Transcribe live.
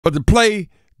But the play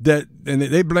that, and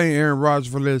they blame Aaron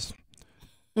Rodgers for this.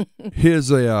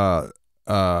 Here's a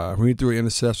when he threw an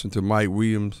interception to Mike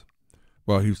Williams.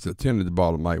 Well, he was attending the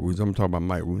ball to Mike Williams. I'm talking about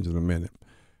Mike Williams in a minute.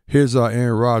 Here's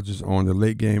Aaron Rodgers on the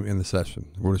late game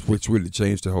interception, which really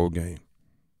changed the whole game.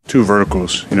 Two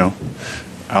verticals,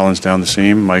 Allen's down the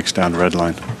seam, Mike's down the red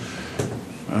line.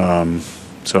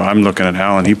 So I'm looking at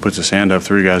Allen. He puts his hand up,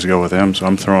 three guys go with him. So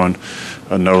I'm throwing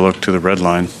a no look to the red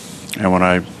line. And when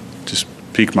I just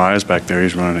peek my eyes back there,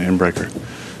 he's running an inbreaker.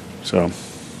 So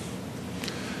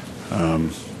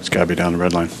it's got to be down the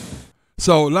red line.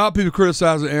 So a lot of people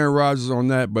criticizing Aaron Rodgers on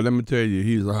that, but let me tell you,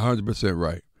 he's 100%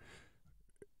 right.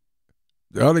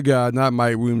 The other guy, not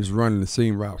Mike Williams, running the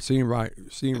seam route,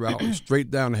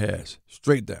 straight down the hash,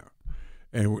 straight down,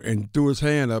 and threw his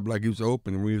hand up like he was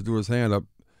open. And when he threw his hand up,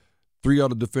 three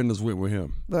other defenders went with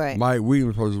him. Right. Mike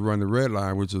Williams was supposed to run the red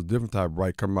line, which is a different type of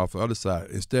right coming off the other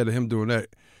side. Instead of him doing that,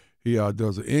 he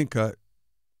does an in cut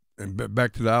and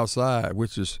back to the outside,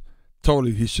 which is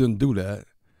totally he shouldn't do that.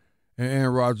 And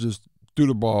Aaron Rodgers threw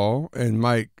the ball, and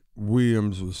Mike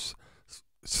Williams was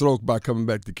slow by coming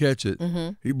back to catch it. Mm-hmm.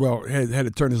 He had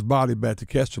to turn his body back to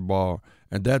catch the ball,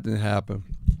 and that didn't happen.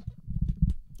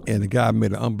 And the guy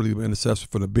made an unbelievable interception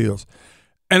for the Bills.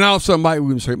 And all of a sudden, Mike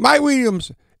Williams hurt. Mike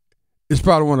Williams is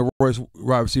probably one of the worst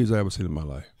wide receivers I've ever seen in my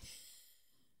life.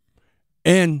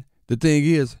 And the thing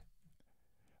is,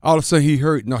 all of a sudden he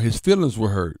hurt. No, his feelings were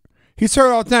hurt. He's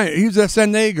hurt all the time. He was at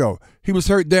San Diego. He was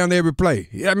hurt down every play.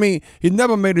 I mean, he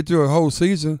never made it through a whole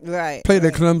season. Right. Played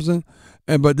at Clemson.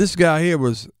 But this guy here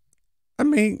was, I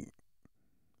mean,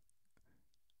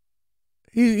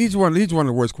 he's one of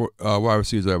the worst wide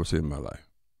receivers I've ever seen in my life.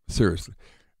 Seriously.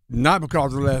 Not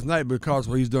because of last night, but because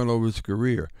of what he's done over his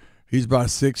career. He's about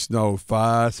 6'5",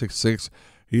 6'6".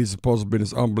 He's supposed to be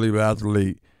this unbelievable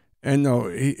athlete. And no,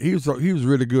 he was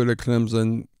really good at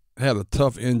Clemson. Had a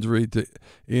tough injury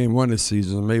in one of the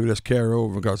seasons. Maybe that's carry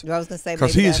over because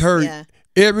he's hurt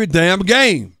every damn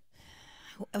game.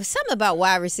 Something about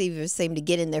wide receivers seem to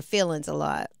get in their feelings a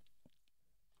lot.